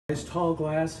Nice tall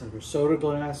glass or a soda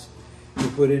glass. You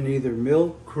put in either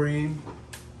milk, cream,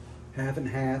 half and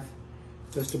half,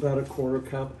 just about a quarter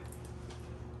cup.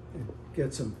 And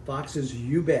get some Fox's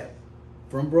You Bet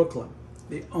from Brooklyn.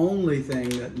 The only thing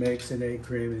that makes an egg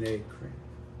cream an egg cream.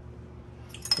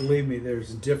 Believe me,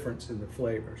 there's a difference in the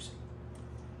flavors.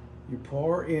 You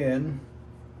pour in.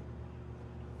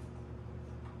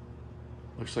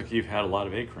 Looks like you've had a lot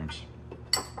of egg creams.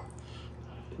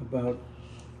 About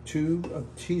 2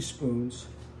 teaspoons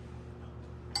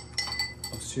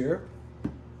of syrup.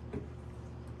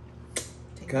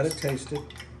 Gotta taste it.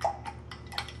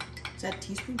 Is that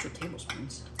teaspoons or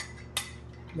tablespoons?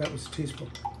 That was a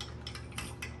teaspoon.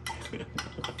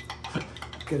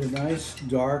 Get a nice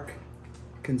dark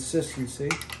consistency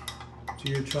to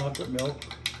your chocolate milk.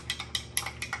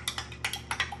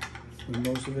 When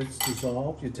most of it's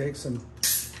dissolved, you take some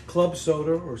club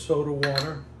soda or soda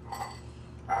water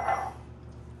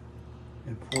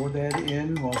and pour that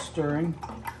in while stirring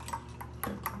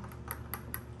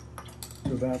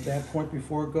to about that point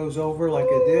before it goes over like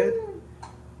it did.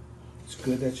 It's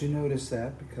good that you notice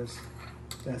that because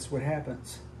that's what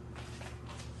happens.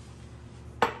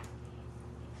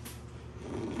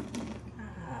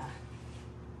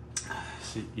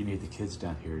 See, you need the kids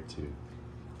down here to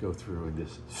go through and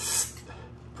just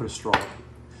put a straw.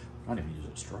 Not even use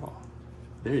a straw.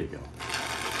 There you go.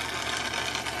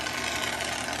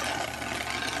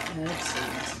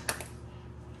 Excellent.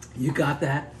 You got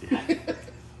that? Yeah.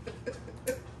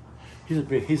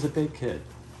 He's a big kid.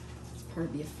 It's part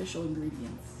of the official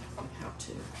ingredients of how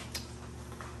to.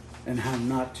 And how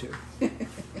not to.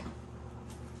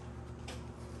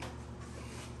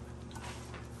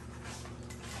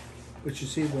 But you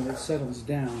see, when it settles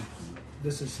down,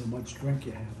 this is how much drink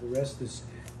you have. The rest is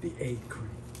the egg cream.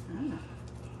 Ah.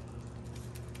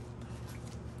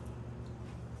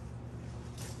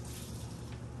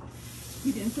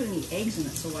 You didn't put any eggs in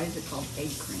it, so why is it called egg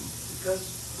cream?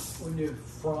 Because when you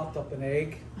froth up an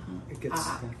egg, it gets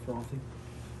kind of frothy.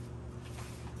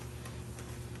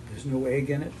 There's no egg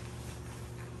in it,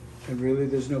 and really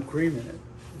there's no cream in it.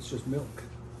 It's just milk.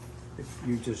 If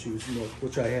you just use milk,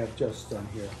 which I have just done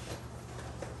here.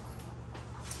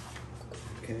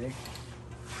 Okay.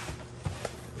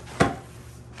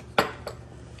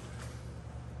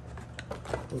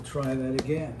 We'll try that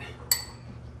again.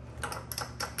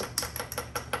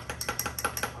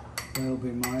 That'll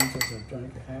be mine since I've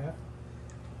drank a half.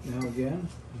 Now again,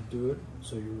 you do it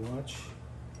so you watch.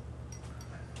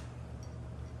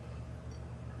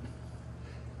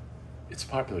 It's a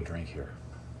popular drink here.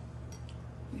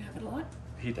 You have it a lot?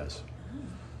 He does.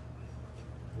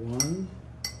 Oh. 1.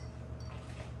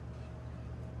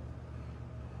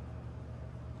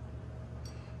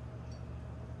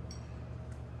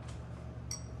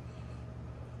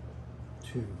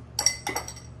 2.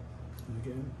 And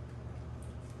again.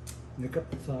 Nick up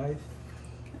the thigh.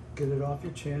 Get it off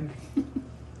your chin.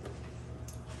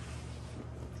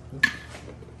 Oops.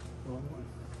 Wrong one.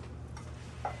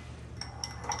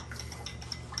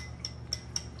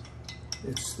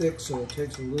 It's thick, so it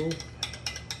takes a little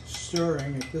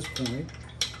stirring at this point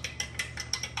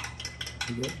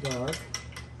to get dark.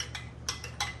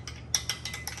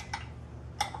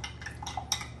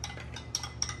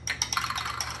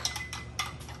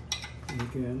 And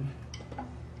again,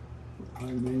 I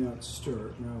may not stir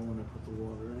it now when I put the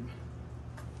water in.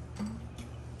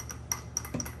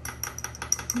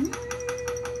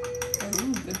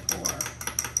 Ooh, good pour.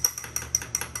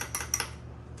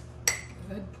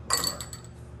 Good pour.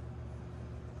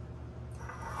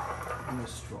 And a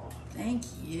straw. Thank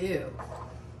you.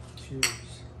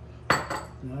 Cheers.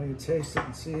 Now you taste it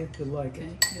and see if you like Okay,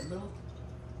 it. get a little.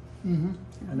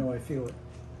 I know I feel it.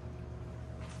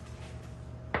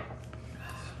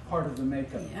 Part of the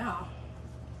makeup. Yeah.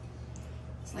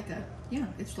 It's like a, yeah,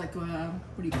 it's like,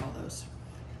 what do you call those?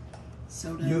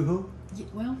 Soda. Yoo-hoo? Yeah,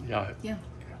 well, Yeah. yeah.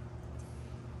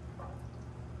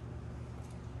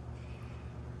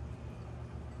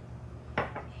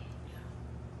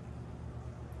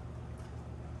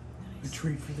 A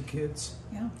treat for the kids.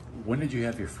 Yeah. When did you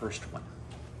have your first one?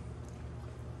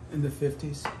 In the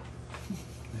 50s, I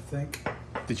think.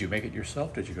 Did you make it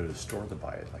yourself? Did you go to the store to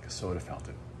buy it, like a soda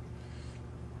fountain?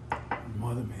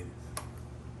 Mother made it.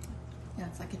 Yeah,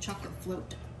 it's like a chocolate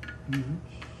float. And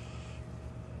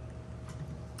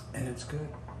it's good.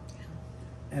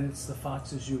 And it's the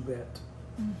Fox's You Bet.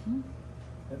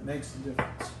 That makes the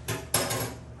difference.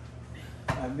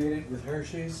 I made it with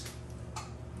Hershey's.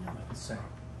 Not the same.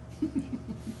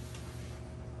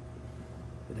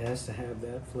 It has to have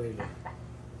that flavor.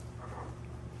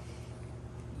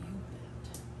 You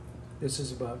bet. This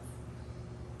is about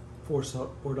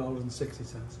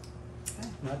 $4.60. Okay.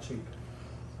 Not cheap.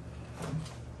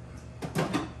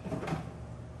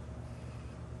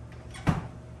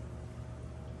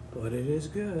 But it is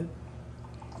good.